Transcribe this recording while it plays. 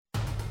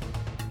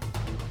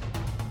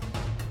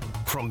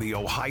From the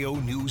Ohio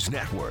News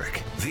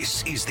Network,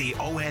 this is the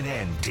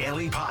ONN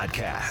Daily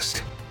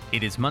Podcast.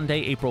 It is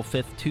Monday, April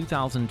 5th,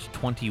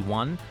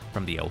 2021.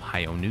 From the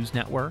Ohio News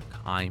Network,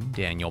 I'm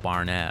Daniel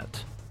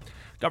Barnett.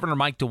 Governor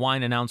Mike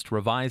DeWine announced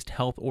revised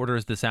health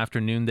orders this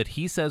afternoon that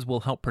he says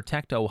will help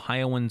protect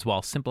Ohioans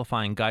while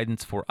simplifying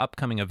guidance for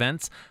upcoming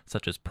events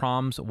such as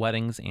proms,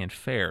 weddings, and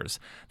fairs.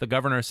 The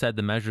governor said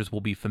the measures will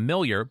be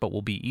familiar but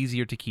will be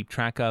easier to keep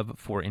track of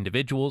for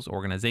individuals,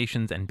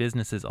 organizations, and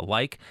businesses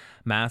alike.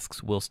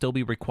 Masks will still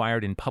be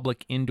required in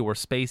public indoor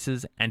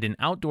spaces and in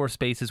outdoor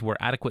spaces where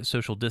adequate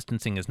social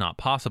distancing is not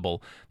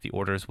possible. The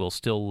orders will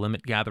still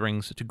limit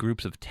gatherings to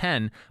groups of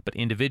 10, but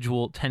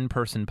individual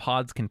 10-person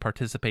pods can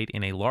participate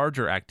in a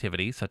larger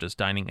activity, such as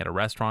dining at a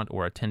restaurant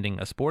or attending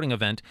a sporting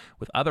event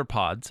with other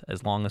pods,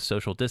 as long as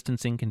social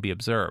distancing can be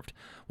observed.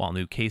 While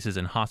new cases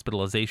and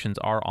hospitalizations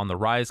are on the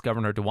rise,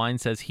 Governor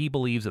DeWine says he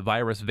believes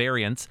virus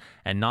variants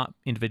and not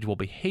individual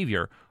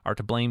behavior are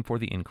to blame for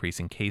the increase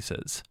in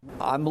cases.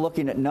 I'm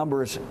looking at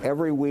numbers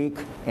every week,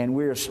 and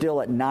we are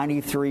still at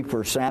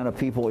 93% of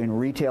people in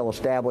retail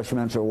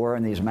establishments are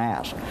wearing these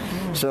masks.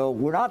 So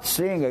we're not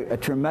seeing a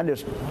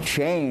tremendous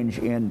change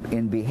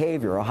in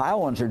behavior.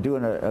 Ohioans are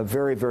doing a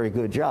very, very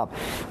good job.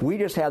 We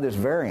just have this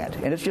variant,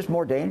 and it's just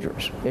more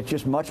dangerous. It's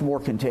just much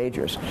more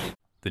contagious.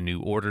 The new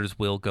orders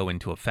will go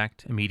into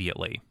effect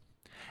immediately.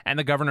 And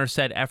the governor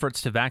said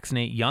efforts to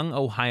vaccinate young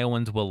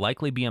Ohioans will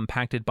likely be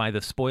impacted by the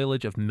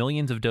spoilage of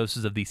millions of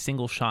doses of the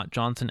single-shot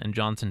Johnson &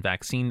 Johnson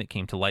vaccine that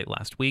came to light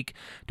last week.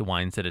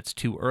 DeWine said it's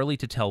too early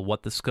to tell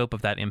what the scope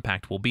of that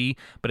impact will be,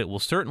 but it will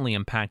certainly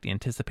impact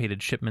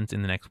anticipated shipments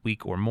in the next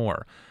week or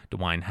more.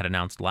 DeWine had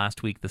announced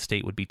last week the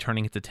state would be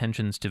turning its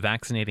attentions to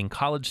vaccinating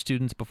college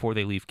students before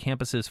they leave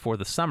campuses for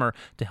the summer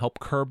to help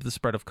curb the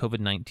spread of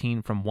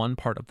COVID-19 from one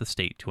part of the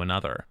state to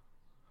another.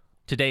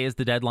 Today is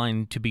the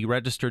deadline to be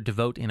registered to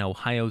vote in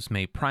Ohio's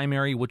May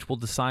primary, which will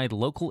decide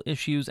local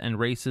issues and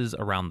races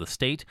around the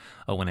state.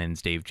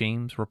 ONN's Dave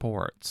James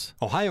reports.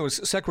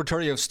 Ohio's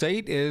Secretary of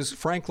State is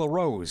Frank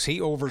LaRose.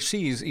 He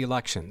oversees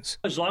elections.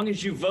 As long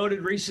as you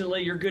voted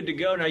recently, you're good to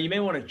go. Now, you may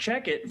want to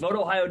check it.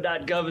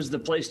 VoteOhio.gov is the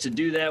place to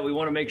do that. We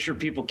want to make sure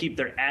people keep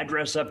their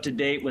address up to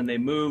date when they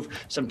move.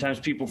 Sometimes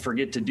people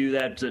forget to do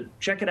that. So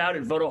check it out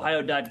at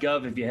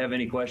VoteOhio.gov if you have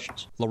any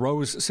questions.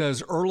 LaRose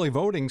says early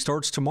voting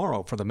starts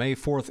tomorrow for the May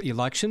 4th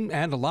election,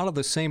 and a lot of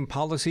the same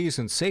policies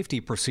and safety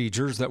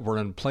procedures that were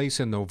in place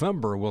in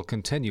November will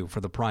continue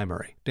for the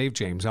primary. Dave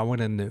James,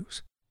 ONN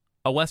News.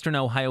 A Western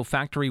Ohio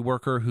factory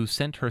worker who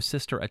sent her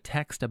sister a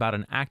text about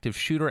an active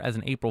shooter as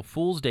an April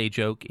Fool's Day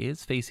joke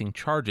is facing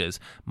charges.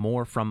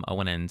 More from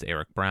ONN's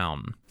Eric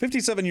Brown.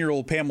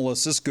 57-year-old Pamela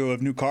Sisko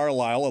of New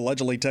Carlisle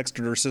allegedly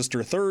texted her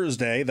sister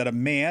Thursday that a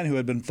man who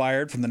had been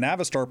fired from the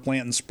Navistar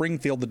plant in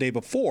Springfield the day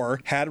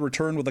before had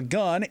returned with a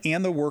gun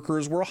and the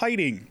workers were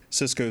hiding.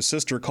 Sisko's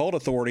sister called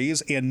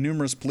authorities and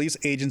numerous police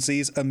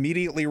agencies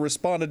immediately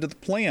responded to the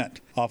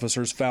plant.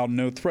 Officers found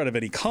no threat of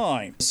any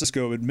kind.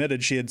 Sisko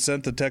admitted she had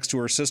sent the text to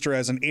her sister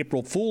as an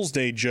April Fool's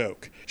Day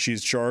joke.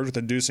 She's charged with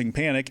inducing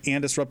panic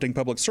and disrupting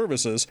public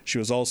services. She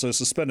was also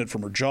suspended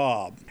from her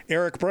job.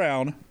 Eric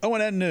Brown,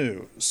 ONN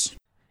News.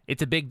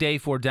 It's a big day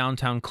for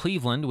downtown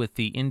Cleveland with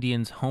the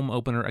Indians' home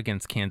opener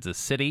against Kansas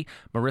City.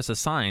 Marissa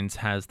Saenz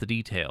has the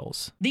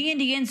details. The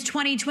Indians'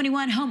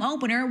 2021 home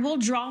opener will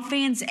draw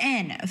fans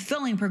in,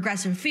 filling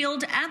Progressive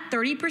Field at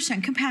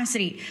 30%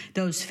 capacity.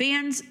 Those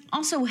fans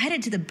also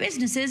headed to the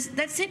businesses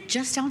that sit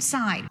just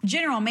outside.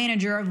 General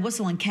Manager of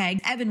Whistle and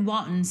Keg, Evan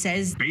Walton,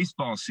 says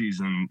baseball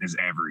season is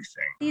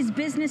everything. These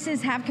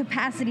businesses have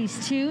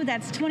capacities too.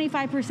 That's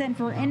 25%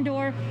 for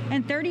indoor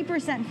and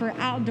 30% for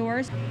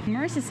outdoors.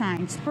 Marissa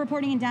Saenz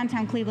reporting in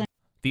downtown Cleveland.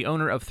 The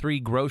owner of 3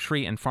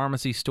 grocery and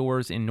pharmacy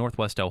stores in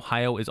Northwest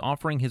Ohio is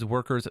offering his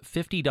workers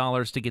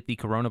 $50 to get the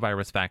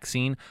coronavirus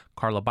vaccine.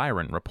 Carla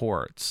Byron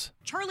reports.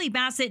 Charlie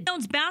Bassett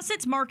owns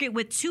Bassett's Market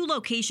with 2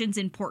 locations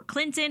in Port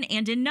Clinton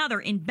and another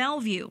in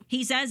Bellevue.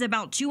 He says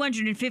about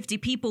 250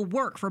 people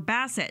work for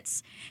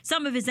Bassett's.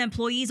 Some of his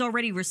employees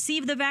already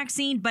received the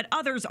vaccine, but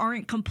others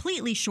aren't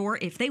completely sure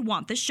if they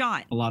want the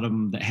shot. A lot of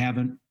them that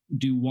haven't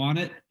do want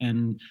it,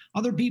 and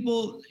other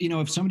people,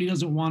 if somebody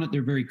doesn't want it,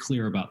 they're very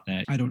clear about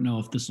that. I don't know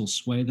if this will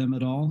sway them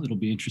at all. It'll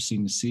be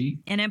interesting to see.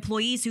 And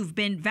employees who've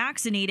been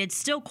vaccinated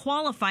still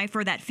qualify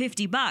for that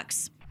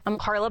 $50. I'm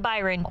Carla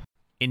Byron.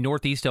 In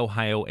Northeast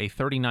Ohio, a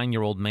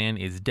 39-year-old man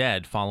is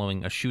dead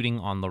following a shooting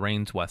on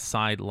Lorraine's west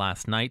side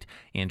last night.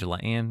 Angela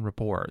Ann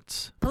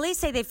reports. Police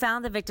say they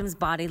found the victim's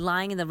body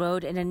lying in the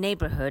road in a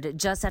neighborhood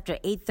just after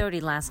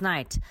 8:30 last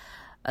night.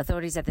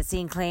 Authorities at the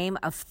scene claim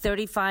a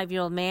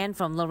 35-year-old man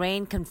from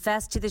Lorain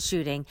confessed to the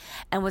shooting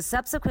and was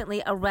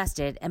subsequently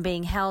arrested and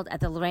being held at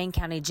the Lorain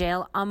County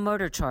Jail on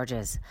murder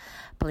charges.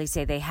 Police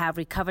say they have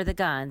recovered the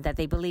gun that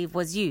they believe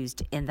was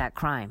used in that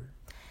crime.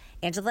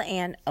 Angela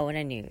Ann,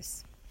 ONN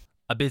News.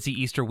 A busy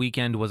Easter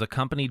weekend was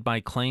accompanied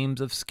by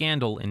claims of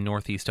scandal in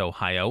Northeast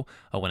Ohio.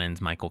 ONN's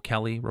Michael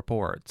Kelly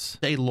reports.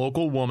 A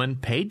local woman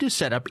paid to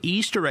set up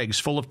Easter eggs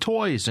full of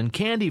toys and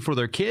candy for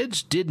their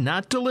kids did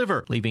not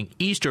deliver, leaving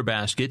Easter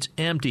baskets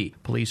empty.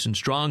 Police in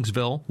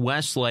Strongsville,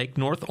 Westlake,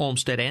 North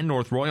Olmsted, and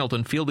North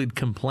Royalton fielded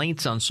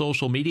complaints on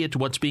social media to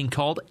what's being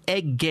called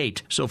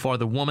Egggate. So far,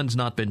 the woman's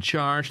not been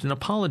charged and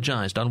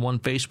apologized on one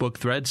Facebook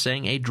thread,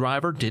 saying a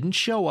driver didn't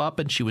show up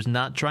and she was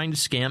not trying to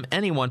scam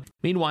anyone.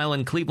 Meanwhile,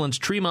 in Cleveland's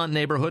Tremont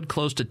neighborhood,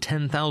 close to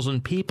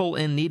 10,000 people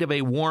in need of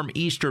a warm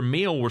Easter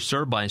meal were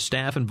served by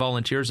staff and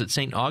volunteers at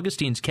St.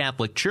 Augustine's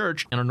Catholic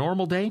Church. On a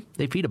normal day,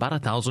 they feed about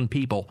 1,000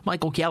 people.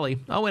 Michael Kelly,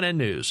 ONN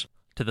News.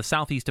 To the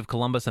southeast of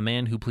Columbus, a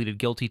man who pleaded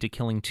guilty to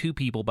killing 2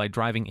 people by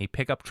driving a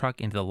pickup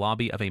truck into the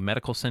lobby of a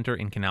medical center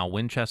in Canal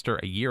Winchester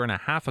a year and a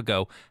half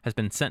ago has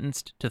been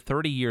sentenced to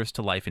 30 years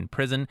to life in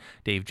prison.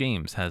 Dave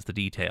James has the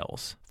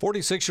details.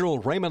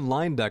 46-year-old Raymond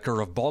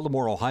Leindecker of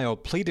Baltimore, Ohio,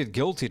 pleaded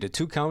guilty to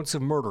 2 counts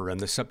of murder in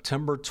the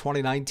September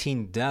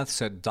 2019 deaths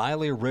at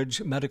Diley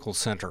Ridge Medical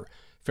Center.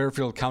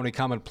 Fairfield County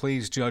Common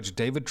Pleas Judge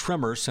David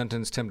Trimmer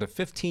sentenced him to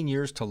 15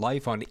 years to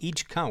life on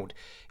each count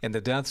in the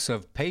deaths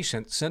of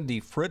patient Cindy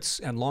Fritz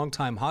and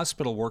longtime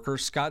hospital worker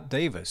Scott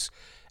Davis,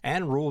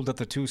 and ruled that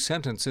the 2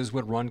 sentences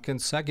would run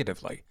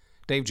consecutively.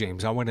 Dave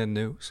James, ONN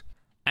News.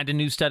 And a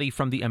new study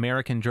from the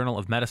American Journal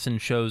of Medicine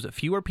shows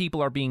fewer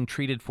people are being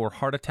treated for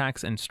heart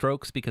attacks and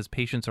strokes because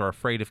patients are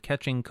afraid of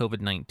catching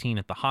COVID-19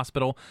 at the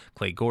hospital.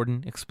 Clay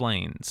Gordon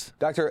explains.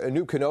 Dr.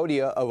 Anu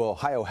Kanodia of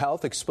Ohio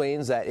Health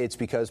explains that it's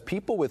because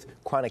people with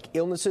chronic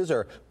illnesses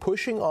are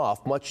pushing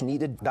off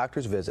much-needed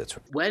doctor's visits.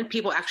 When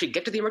people actually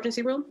get to the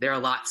emergency room, they're a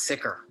lot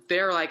sicker.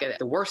 They're like at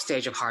the worst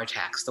stage of heart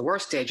attacks, the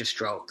worst stage of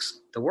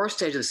strokes, the worst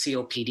stage of the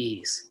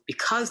COPDs.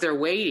 Because they're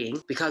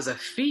waiting, because of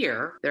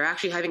fear, they're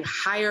actually having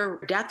higher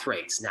death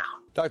rates now.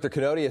 Dr.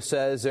 Kanodia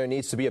says there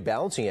needs to be a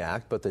balancing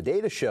act, but the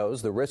data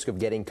shows the risk of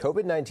getting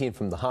COVID-19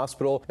 from the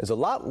hospital is a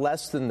lot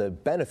less than the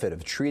benefit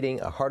of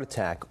treating a heart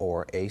attack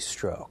or a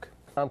stroke.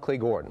 I'm Clay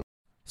Gordon.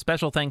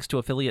 Special thanks to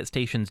affiliate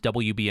stations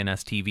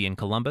WBNS-TV in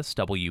Columbus,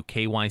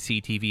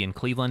 WKYC-TV in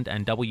Cleveland,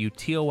 and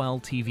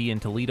WTOL-TV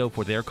in Toledo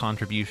for their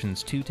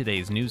contributions to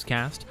today's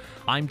newscast.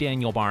 I'm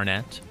Daniel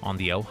Barnett on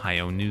the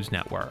Ohio News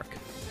Network.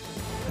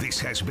 This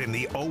has been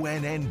the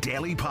ONN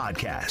Daily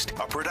Podcast,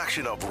 a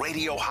production of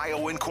Radio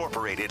Ohio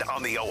Incorporated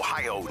on the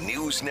Ohio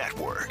News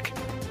Network.